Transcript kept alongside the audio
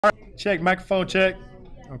Check, microphone check.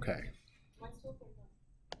 Okay.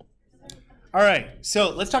 All right, so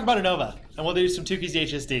let's talk about ANOVA, and we'll do some Tukey's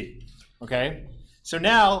HSD. Okay, so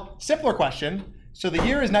now, simpler question. So the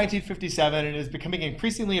year is 1957, and it is becoming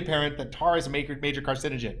increasingly apparent that tar is a major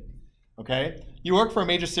carcinogen. Okay, you work for a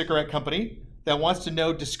major cigarette company that wants to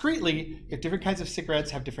know discreetly if different kinds of cigarettes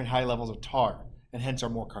have different high levels of tar, and hence are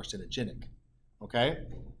more carcinogenic. Okay,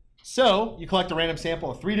 so you collect a random sample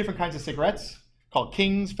of 3 different kinds of cigarettes called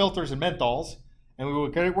Kings, Filters, and Menthols, and we're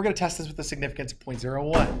going to test this with a significance of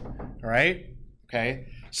 0.01. All right? Okay.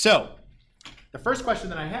 So the first question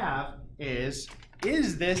that I have is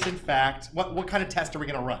this in fact, what kind of test are we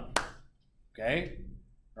going to run? Okay.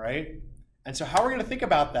 All right. And so how we're going to think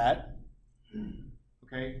about that,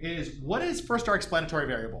 okay, is what is first our explanatory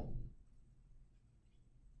variable?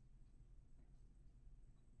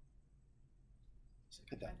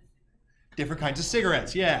 Look at that. Different kinds of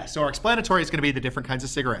cigarettes. Yeah. So our explanatory is going to be the different kinds of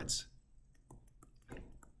cigarettes.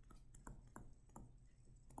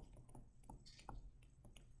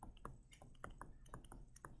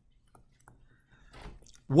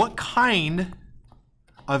 What kind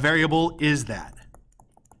of variable is that?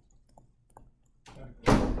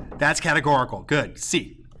 That's categorical. Good.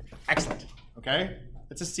 C. Excellent. Okay?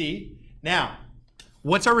 That's a C. Now,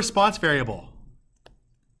 what's our response variable?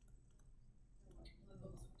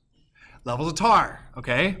 Levels of tar.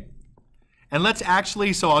 Okay? And let's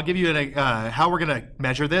actually, so I'll give you how we're going to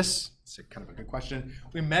measure this. It's kind of a good question.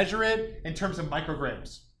 We measure it in terms of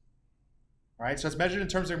micrograms. All right? So it's measured in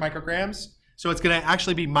terms of micrograms. So it's going to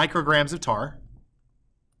actually be micrograms of tar.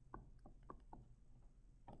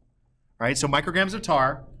 All right, so micrograms of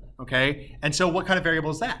tar, okay? And so what kind of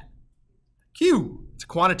variable is that? Q. It's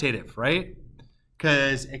quantitative, right?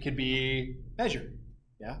 Because it can be measured,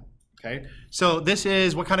 yeah? Okay, so this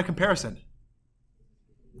is what kind of comparison?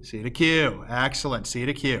 C to Q. Excellent, C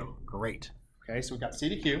to Q. Great. Okay, so we've got C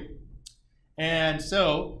to Q. And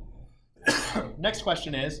so next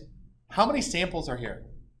question is, how many samples are here?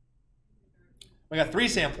 We got 3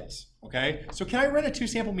 samples, okay? So can I run a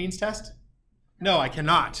 2-sample means test? No, I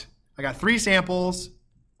cannot. I got 3 samples,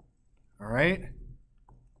 all right?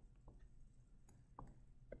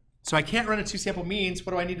 So I can't run a 2-sample means.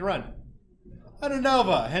 What do I need to run? An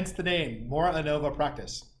ANOVA, hence the name, more ANOVA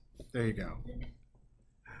practice. There you go.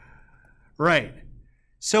 Right.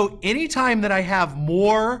 So anytime that I have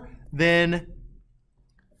more than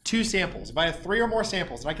 2 samples, if I have 3 or more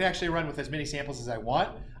samples, and I can actually run with as many samples as I want,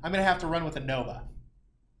 I'm going to have to run with ANOVA.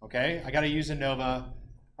 Okay? I got to use ANOVA.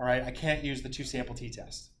 All right? I can't use the 2-sample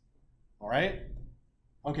t-test. All right?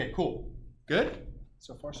 Okay, cool. Good?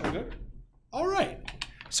 So far, so good? All right.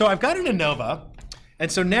 So I've got an ANOVA.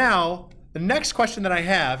 And so now the next question that I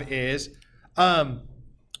have is,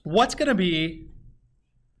 what's going to be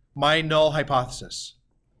my null hypothesis?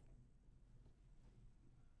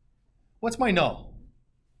 What's my null?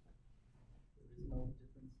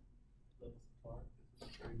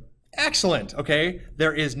 Excellent, okay.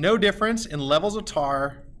 There is no difference in levels of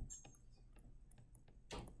tar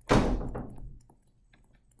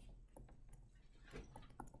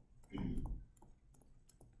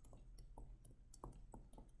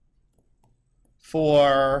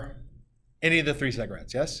for any of the 3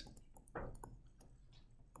 cigarettes, yes?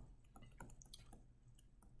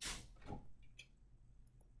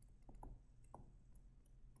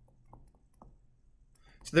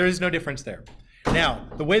 So there is no difference there. Now,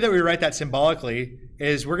 the way that we write that symbolically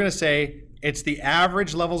is we're going to say it's the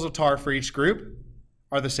average levels of tar for each group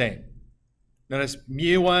are the same. Notice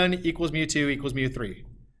mu1 equals mu2 equals mu3.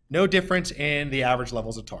 No difference in the average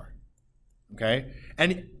levels of tar. Okay?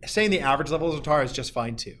 And saying the average levels of tar is just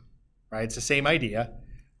fine too. Right? It's the same idea.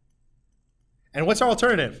 And what's our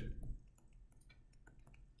alternative?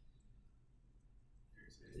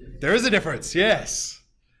 There is a difference, yes.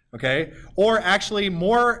 Okay, or actually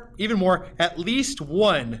more, even more, at least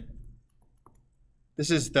one,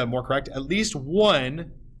 this is the more correct, at least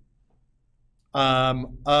one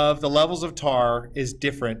of the levels of tar is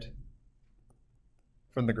different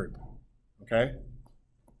from the group, okay?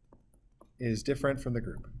 Is different from the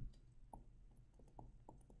group.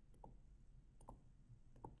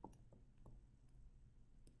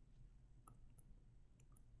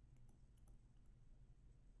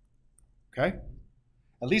 Okay?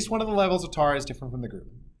 At least one of the levels of tar is different from the group.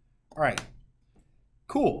 All right,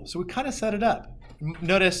 cool. So we kind of set it up.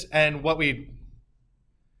 Notice, and what we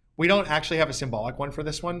don't actually have a symbolic one for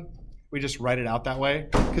this one. We just write it out that way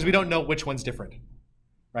because we don't know which one's different,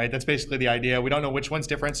 right? That's basically the idea. We don't know which one's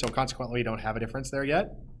different, so consequently we don't have a difference there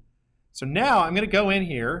yet. So now I'm going to go in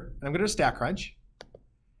here, and I'm going to do a stack crunch,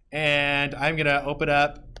 and I'm going to open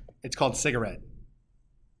up, it's called cigarette.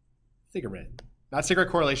 Cigarette. Not cigarette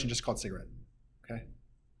correlation, just called cigarette. Okay.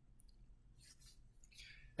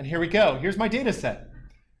 And here we go. Here's my data set.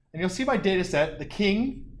 And you'll see my data set. The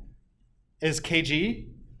king is kg,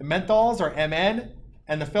 the menthols are mn,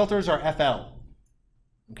 and the filters are fl.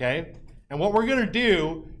 Okay? And what we're going to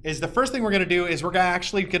do is the first thing we're going to do is we're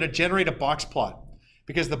actually going to generate a box plot,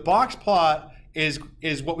 because the box plot is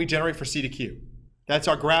what we generate for C to Q. That's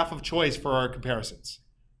our graph of choice for our comparisons.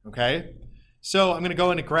 Okay? So I'm going to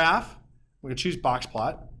go into graph. I'm going to choose box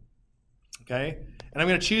plot. Okay? And I'm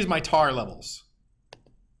going to choose my tar levels.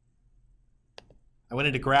 I went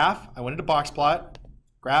into graph. I went into box plot.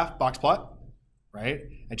 Graph, box plot. Right?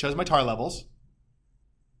 I chose my tar levels.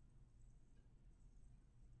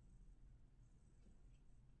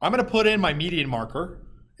 I'm going to put in my median marker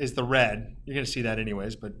is the red. You're going to see that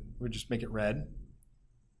anyways, but we'll just make it red.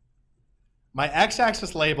 My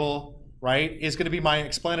x-axis label, right, is going to be my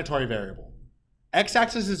explanatory variable.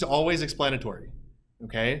 X-axis is always explanatory,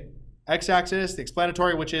 okay? X-axis, the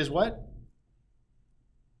explanatory, which is what?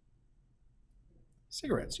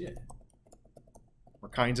 Cigarettes, yeah.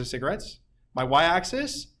 What kinds of cigarettes? My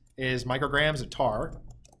y-axis is micrograms of tar,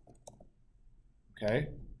 okay?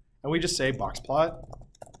 And we just say box plot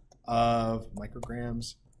of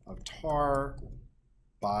micrograms of tar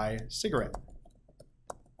by cigarette.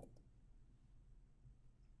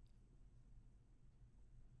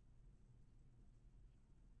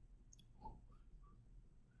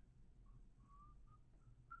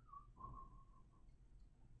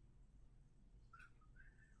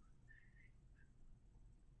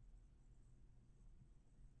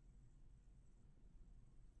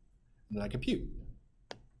 And then I compute.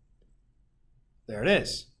 There it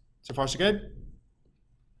is. So far, so good?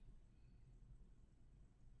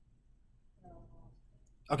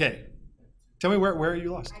 Okay. Tell me where are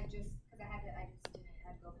you lost? I just didn't have to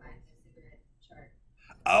go find the cigarette chart.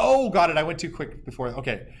 Oh, got it. I went too quick before.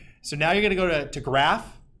 Okay. So now you're going to go to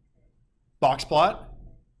graph, box plot,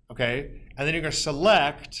 okay? And then you're going to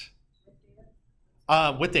select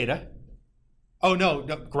with data. Oh, no,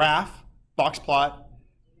 graph, box plot.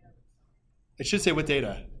 It should say with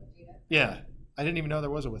data. Yeah. I didn't even know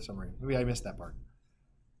there was a with summary. Maybe I missed that part.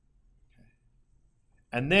 Okay.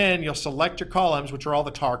 And then you'll select your columns, which are all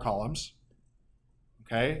the tar columns.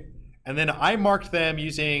 Okay. And then I marked them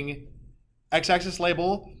using x-axis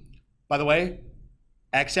label. By the way,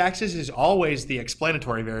 x-axis is always the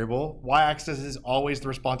explanatory variable. Y-axis is always the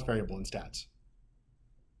response variable in stats.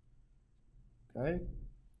 Okay.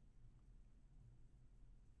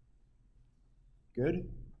 Good.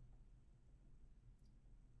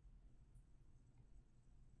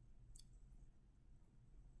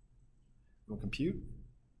 We'll compute.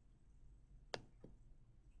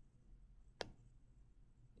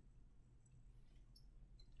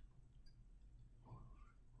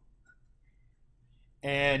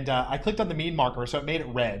 And I clicked on the mean marker, so it made it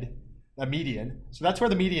red, a median. So that's where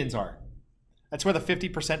the medians are. That's where the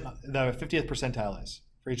 50%, the 50th percentile is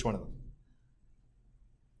for each one of them.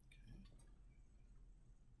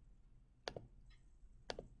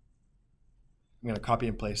 I'm going to copy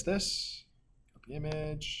and paste this. Copy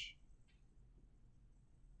image.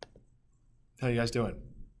 How are you guys doing?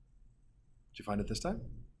 Did you find it this time?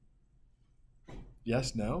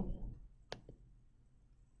 Yes, no?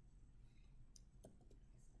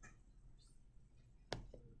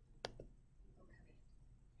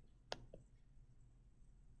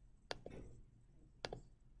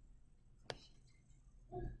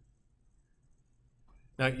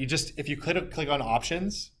 Now you just, if you click on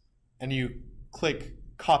options and you click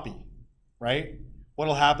copy, right?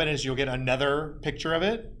 What'll happen is you'll get another picture of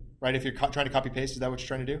it. Right, if you're trying to copy paste, is that what you're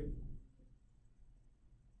trying to do?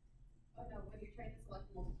 Oh no, when you're trying to select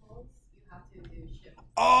multiples, you have to do shift.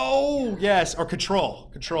 Oh, yes, or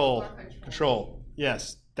control.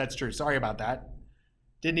 Yes, that's true. Sorry about that.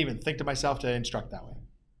 Didn't even think to myself to instruct that way.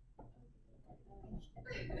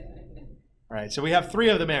 All right, so we have 3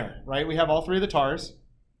 of them there, right? We have all 3 of the tars.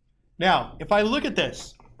 Now, if I look at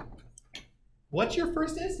this, what's your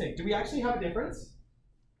first instinct? Do we actually have a difference?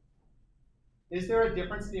 Is there a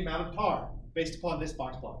difference in the amount of tar based upon this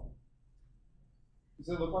box plot? Does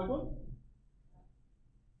it look like one?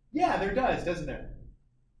 Yeah, there does, doesn't there?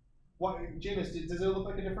 What, James, does it look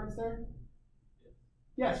like a difference there?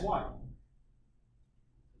 Yes, why?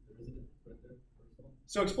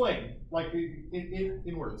 So explain, like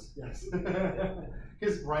in words, yes.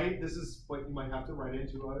 Because, right, this is what you might have to write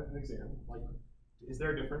into an exam. Like, is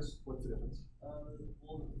there a difference? What's the difference?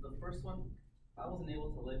 Well, the first one, I wasn't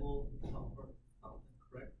able to label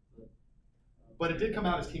correct. But it did come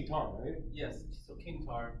out as King Tar, right? Yes, so King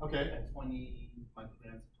Tar Okay. at 20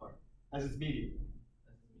 micrograms of tar. As its median.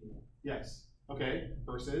 That's the median. Yes. Okay.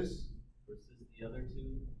 Versus. The other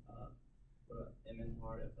two, MN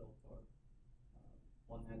tar, FL tar.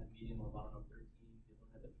 One had a medium of, I don't know, 13, the other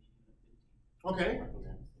one had a medium of 15. Okay.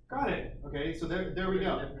 Got it. Okay. So there we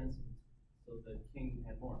go. Difference. So the King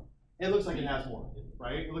had more. It looks like it has more,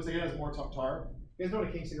 right? It looks like it has more tar. You guys know what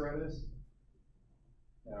a King cigarette is?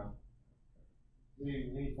 Yeah.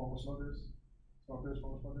 Any former smokers? Former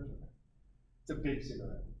smokers? Okay. It's a big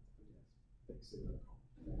cigarette. Big cigarette.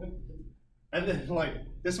 And then, like,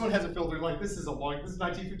 this one has a filter. Like, this is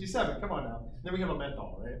 1957. Come on now. Then we have a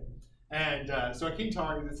menthol, right? And so a King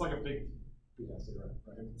tar, it's like a big cigarette,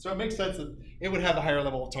 right? So it makes sense that it would have a higher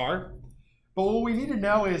level of tar. But what we need to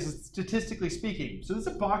know is, statistically speaking, so this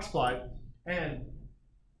is a box plot, and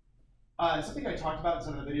something I talked about in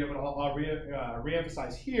some of the video, but I'll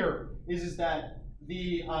re-emphasize here, is that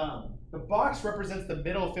the box represents the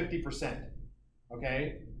middle 50%,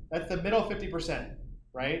 okay? That's the middle 50%,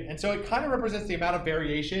 right? And so it kind of represents the amount of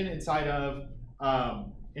variation inside of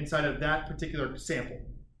that particular sample,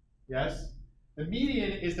 yes? The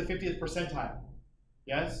median is the 50th percentile,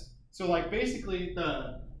 yes? So like basically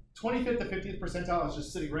the 25th to 50th percentile is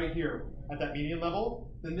just sitting right here at that median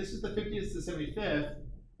level. Then this is the 50th to 75th,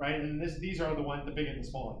 right? And these are the big and the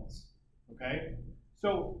small ends, okay?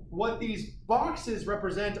 So what these boxes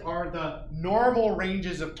represent are the normal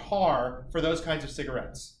ranges of tar for those kinds of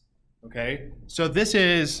cigarettes, okay? So this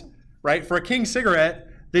is, right, for a King cigarette,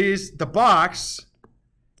 the box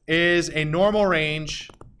is a normal range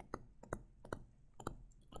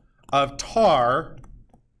of tar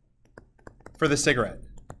for the cigarette.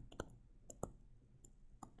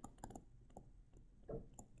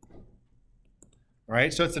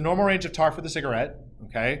 Right, so it's the normal range of tar for the cigarette,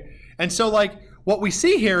 okay? And so like what we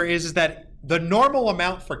see here is that the normal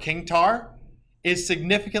amount for King tar is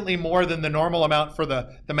significantly more than the normal amount for the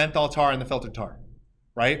menthol tar and the filtered tar,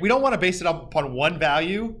 right? We don't want to base it upon one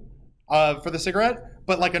value for the cigarette,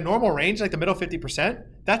 but like a normal range, like the middle 50%,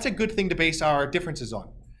 that's a good thing to base our differences on.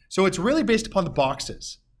 So it's really based upon the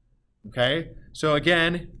boxes, okay? So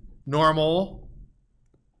again, normal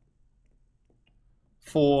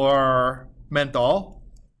for menthol,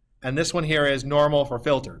 and this one here is normal for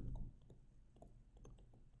filtered.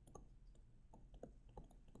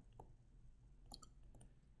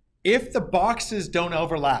 If the boxes don't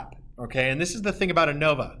overlap, okay, and this is the thing about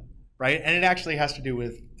ANOVA, right, and it actually has to do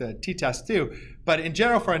with the t-test too, but in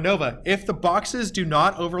general for ANOVA, if the boxes do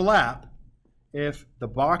not overlap,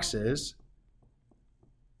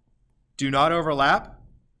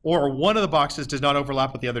 or one of the boxes does not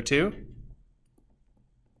overlap with the other two,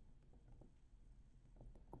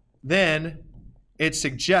 then it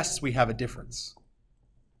suggests we have a difference.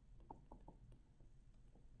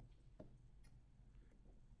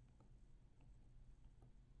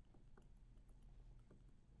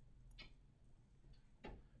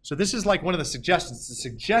 So this is like one of the suggestions, the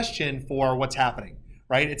suggestion for what's happening,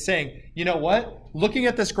 right? It's saying, you know what? Looking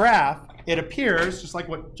at this graph, it appears, just like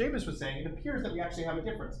what James was saying, it appears that we actually have a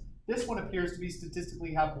difference. This one appears to be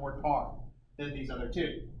statistically have more tar than these other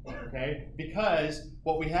two, okay? Because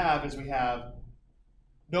what we have is we have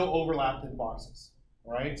no overlap in boxes,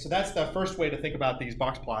 all right? So that's the first way to think about these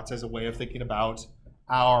box plots, as a way of thinking about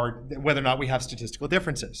whether or not we have statistical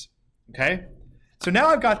differences, okay? So now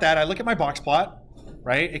I've got that. I look at my box plot,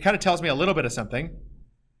 right? It kind of tells me a little bit of something.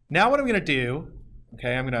 Now what I'm going to do,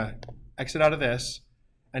 okay, I'm going to exit out of this,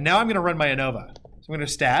 and now I'm going to run my ANOVA. So I'm going to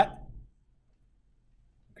stat,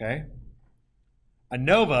 okay?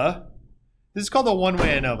 ANOVA. This is called a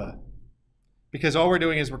one-way ANOVA because all we're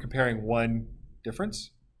doing is we're comparing one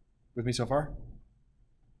difference. With me so far?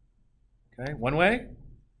 Okay, one way.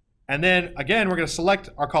 And then, again, we're going to select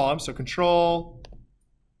our columns. So Control,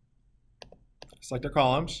 select our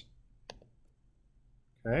columns.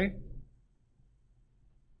 Okay.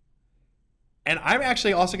 And I'm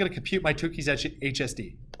actually also going to compute my Tukey's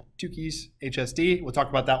HSD. Tukey's HSD, we'll talk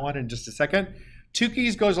about that one in just a second.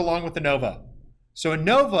 Tukey's goes along with ANOVA. So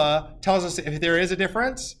ANOVA tells us if there is a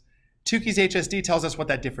difference. Tukey's HSD tells us what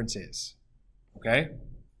that difference is. Okay?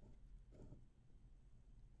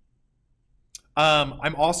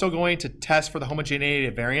 I'm also going to test for the homogeneity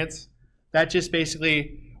of variance. That just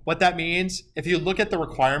basically, what that means, if you look at the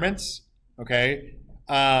requirements, okay,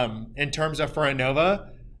 in terms of for ANOVA,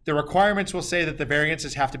 the requirements will say that the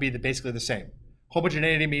variances have to be basically the same.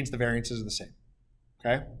 Homogeneity means the variances are the same.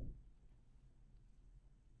 Okay?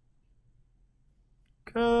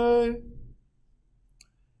 Okay.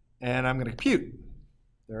 And I'm going to compute.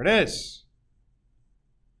 There it is.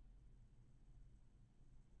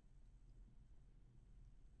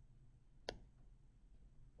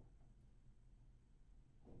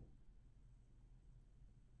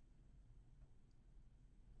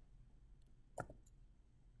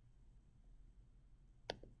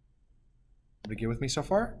 Everybody good with me so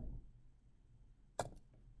far?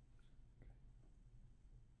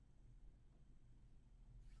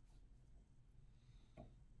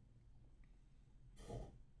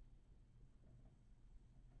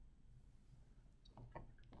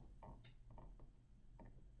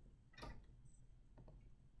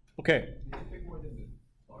 Okay.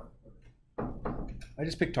 I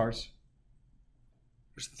just picked tars.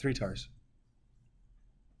 Where's the 3 tars?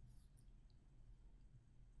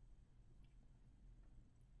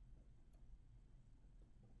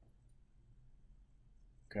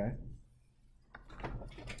 Okay.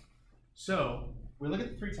 So we look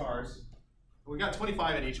at the 3 tars. We got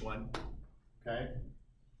 25 in each one. Okay.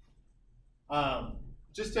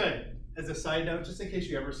 Just as a side note, just in case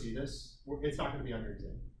you ever see this, it's not going to be on your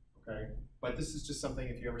exam. Okay. But this is just something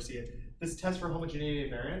if you ever see it. This test for homogeneity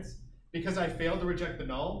of variance, because I failed to reject the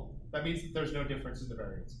null, that means that there's no difference in the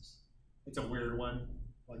variances. It's a weird one,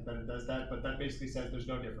 like that it does that, but that basically says there's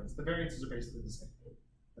no difference. The variances are basically the same.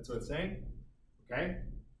 That's what it's saying. Okay.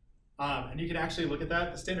 And you can actually look at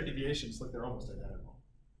that. The standard deviations, look, they're almost identical.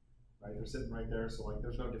 Right? They're sitting right there, so like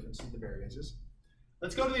there's no difference in the variances.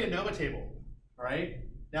 Let's go to the ANOVA table. All right.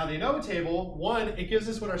 Now the ANOVA table, one, it gives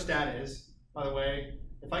us what our stat is. By the way,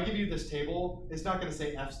 if I give you this table, it's not going to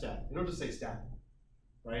say F stat. It'll just say stat,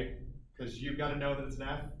 right? Because you've got to know that it's an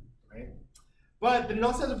F, right? But then it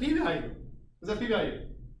also has a p-value. What's that p-value?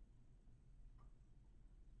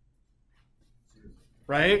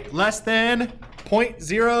 Right? Less than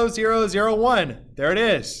 0.0001. There it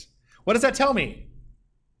is. What does that tell me?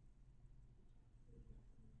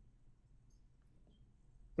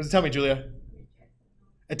 What does it tell me, Julia?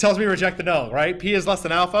 It tells me reject the null, right? P is less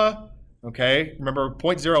than alpha. Okay, remember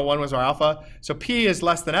 0.01 was our alpha. So P is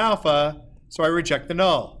less than alpha, so I reject the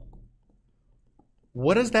null.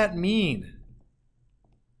 What does that mean?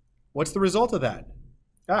 What's the result of that?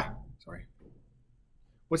 Sorry.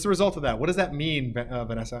 What's the result of that? What does that mean,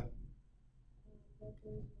 Vanessa?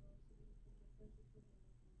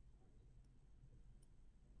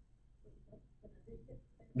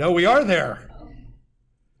 No, we are there.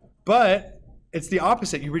 But it's the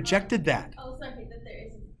opposite. You rejected that. Oh, sorry, that there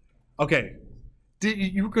isn't. Okay.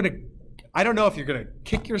 You're gonna. I don't know if you're gonna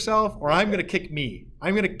kick yourself or I'm gonna kick me.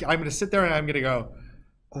 I'm gonna sit there and I'm gonna go.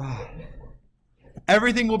 Oh.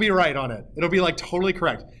 Everything will be right on it. It'll be like totally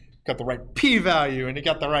correct. Got the right p-value and you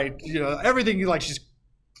got the right, everything. Like she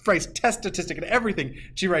writes test statistic and everything.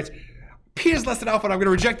 She writes p is less than alpha and I'm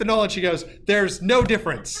gonna reject the null and she goes, there's no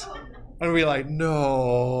difference. And we're like,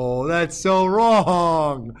 no, that's so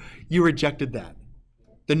wrong. You rejected that.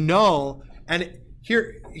 The null, and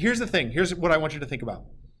here's the thing. Here's what I want you to think about.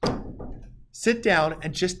 Sit down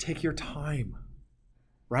and just take your time,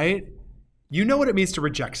 right? You know what it means to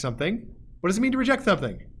reject something. What does it mean to reject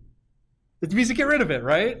something? It means to get rid of it,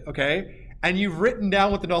 right? Okay. And you've written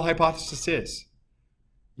down what the null hypothesis is.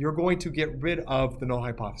 You're going to get rid of the null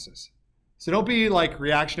hypothesis. So don't be like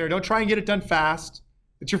reactionary. Don't try and get it done fast.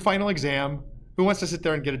 It's your final exam. Who wants to sit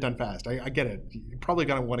there and get it done fast? I get it. You're probably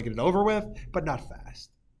going to want to get it over with, but not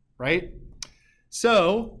fast, right?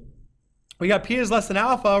 So we got p is less than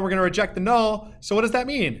alpha. We're going to reject the null. So what does that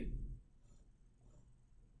mean?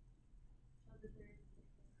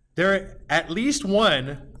 There at least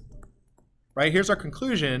one, right? Here's our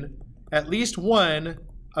conclusion. At least one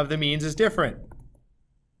of the means is different.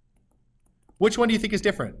 Which one do you think is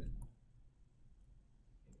different?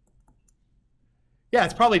 Yeah,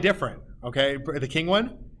 it's probably different, okay? The king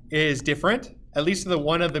one is different. At least the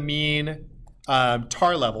one of the mean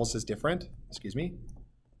tar levels is different. Excuse me.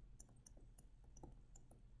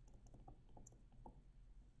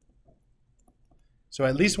 So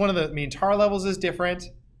at least one of the mean tar levels is different,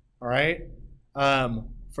 all right?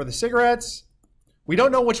 For the cigarettes, we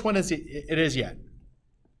don't know which one it is yet.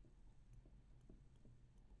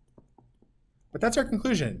 But that's our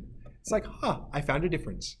conclusion. It's like, I found a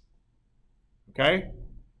difference. Okay?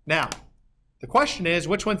 Now, the question is,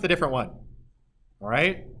 which one's the different one? All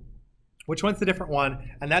right? Which one's the different one?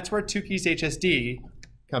 And that's where Tukey's HSD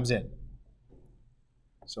comes in.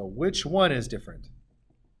 So which one is different?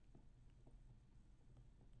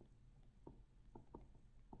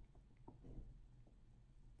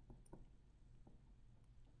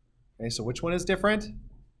 Okay, so which one is different?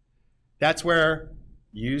 That's where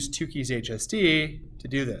use Tukey's HSD to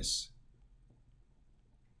do this.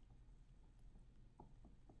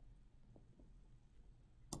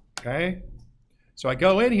 Okay, so I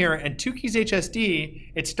go in here and Tukey's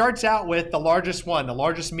HSD, it starts out with the largest one, the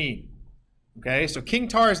largest mean. Okay, so king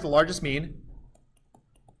tar is the largest mean.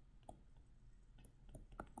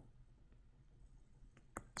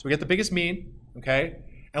 So we get the biggest mean, okay?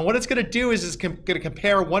 And what it's going to do is it's going to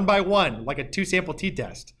compare one by one, like a two-sample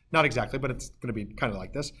t-test. Not exactly, but it's going to be kind of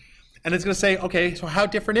like this. And it's going to say, okay, so how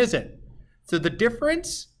different is it? So the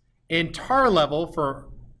difference in tar level for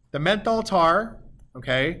the menthol tar,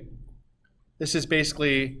 okay, this is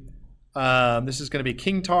basically, this is going to be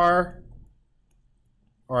king tar,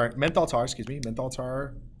 or menthol tar, excuse me, menthol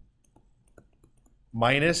tar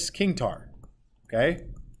minus king tar, okay?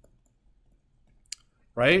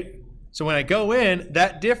 Right? So when I go in,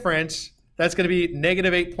 that difference, that's going to be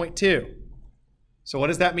negative 8.2. So what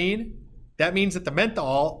does that mean? That means that the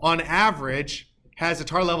menthol, on average, has a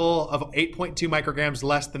tar level of 8.2 micrograms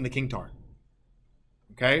less than the king tar.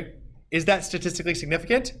 Okay? Is that statistically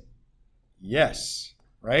significant? Yes.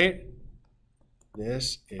 Right?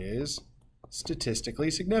 This is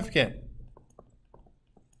statistically significant.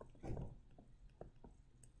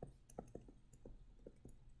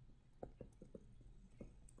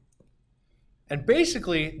 And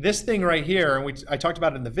basically, this thing right here, and I talked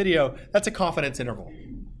about it in the video, that's a confidence interval.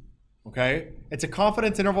 Okay? It's a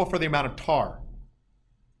confidence interval for the amount of tar,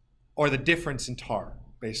 or the difference in tar,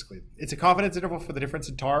 basically. It's a confidence interval for the difference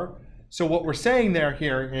in tar. So what we're saying there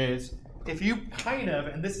here is, if you kind of,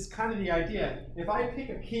 and this is kind of the idea, if I pick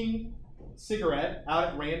a King cigarette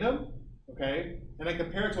out at random, okay, and I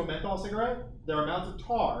compare it to a menthol cigarette, their amounts of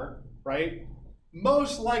tar, right,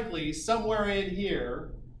 most likely somewhere in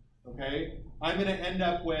here, okay, I'm going to end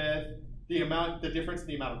up with the difference in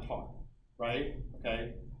the amount of tar, right?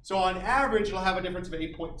 Okay. So on average, it'll have a difference of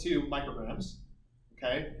 8.2 micrograms,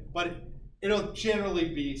 okay? But it'll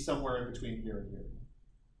generally be somewhere in between here and here,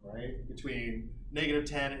 right? Between negative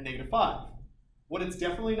 10 and negative 5. What it's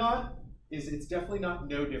definitely not is it's definitely not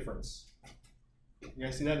no difference. You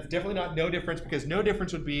guys see that? It's definitely not no difference, because no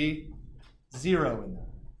difference would be 0 in there,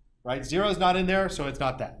 right? 0 is not in there, so it's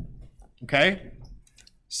not that, okay?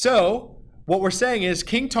 So what we're saying is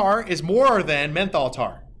king tar is more than menthol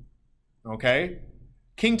tar, okay?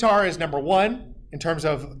 King tar is number 1 in terms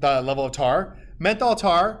of the level of tar. Menthol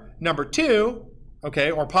tar, number 2,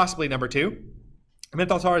 okay, or possibly number 2.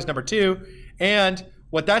 Menthol tar is number 2, and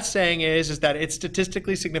what that's saying is that it's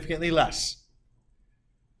statistically significantly less.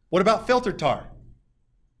 What about filtered tar?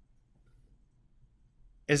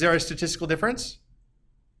 Is there a statistical difference?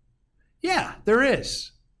 Yeah, there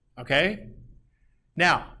is, okay?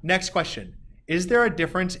 Now, next question. Is there a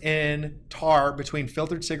difference in tar between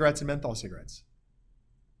filtered cigarettes and menthol cigarettes?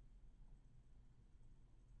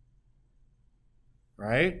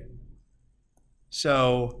 Right?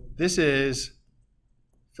 So this is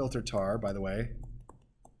filtered tar, by the way,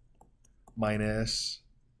 minus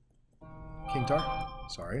king tar.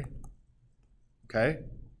 Sorry. Okay.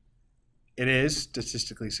 It is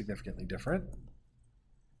statistically significantly different.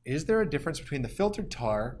 Is there a difference between the filtered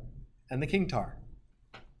tar and the king tar?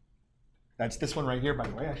 That's this one right here, by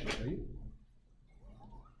the way. I should show you.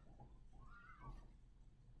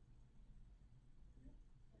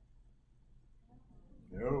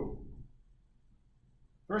 No.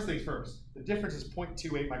 First things first, the difference is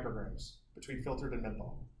 0.28 micrograms between filtered and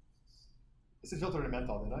menthol. I said filtered and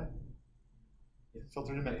menthol, didn't I? Yeah,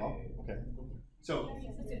 filtered and menthol. Okay. So,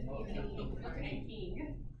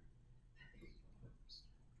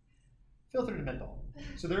 filtered and menthol.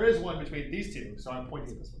 So there is one between these two, so I'm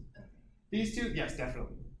pointing at this one. These two, yes,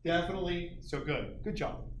 definitely. Definitely, so good. Good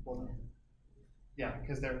job. Well done. Yeah,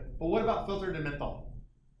 because they're, but what about filtered and menthol?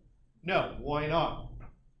 No, why not?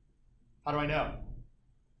 How do I know?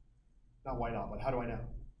 Not why not, but how do I know?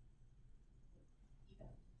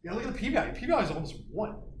 Yeah, look at the p-value. P-value is almost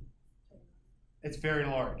 1. It's very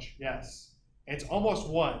large, yes. It's almost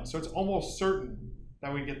 1, so it's almost certain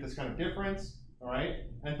that we get this kind of difference, all right?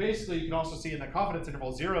 And basically, you can also see in the confidence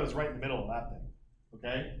interval, 0 is right in the middle of that thing,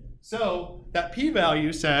 okay? So that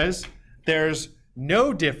p-value says there's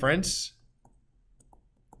no difference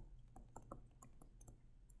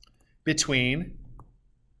between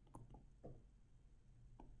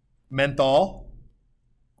menthol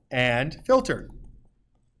and filtered.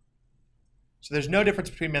 So there's no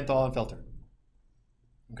difference between menthol and filtered.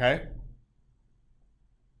 Okay?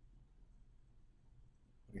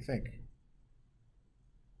 What do you think?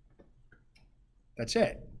 That's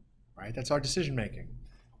it, right? That's our decision making.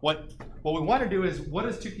 What we want to do is, what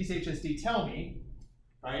does Tukey's HSD tell me,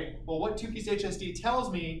 right? Well, what Tukey's HSD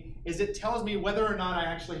tells me is it tells me whether or not I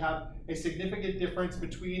actually have a significant difference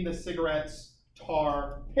between the cigarettes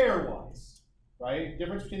tar pairwise, right?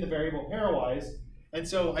 Difference between the variable pairwise. And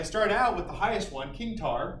so I start out with the highest one, king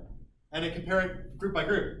tar, and I compare it group by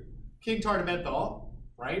group. King tar to menthol,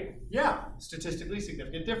 right? Yeah, statistically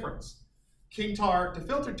significant difference. King tar to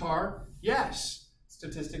filtered tar, yes,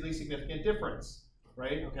 statistically significant difference,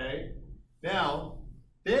 right? Okay. Now,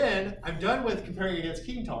 Then I'm done with comparing against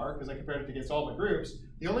keto tar because I compared it against all my groups.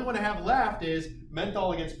 The only one I have left is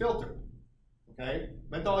menthol against filtered. Okay,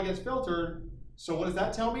 menthol against filtered. So what does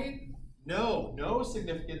that tell me? No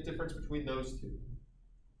significant difference between those two.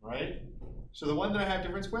 Right? So the one that I have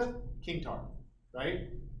difference with, king tar. Right?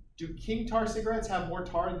 Do king tar cigarettes have more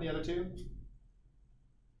tar than the other two?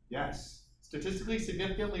 Yes. Statistically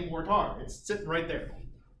significantly more tar. It's sitting right there.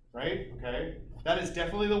 Right? Okay. That is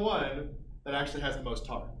definitely the one that actually has the most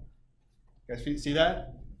tar. You guys see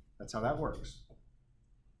that? That's how that works.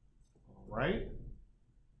 All right.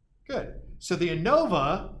 Good. So the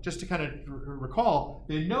ANOVA, just to kind of recall,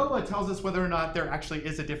 the ANOVA tells us whether or not there actually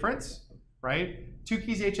is a difference, right? 2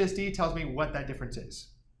 keys HSD tells me what that difference is.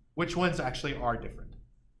 Which ones actually are different.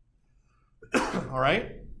 All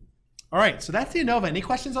right? All right, so that's the ANOVA. Any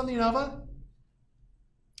questions on the ANOVA?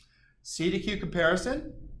 C to Q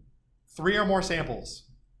comparison, 3 or more samples.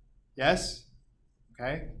 Yes?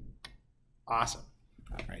 Okay. Awesome.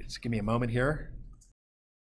 All right, just give me a moment here.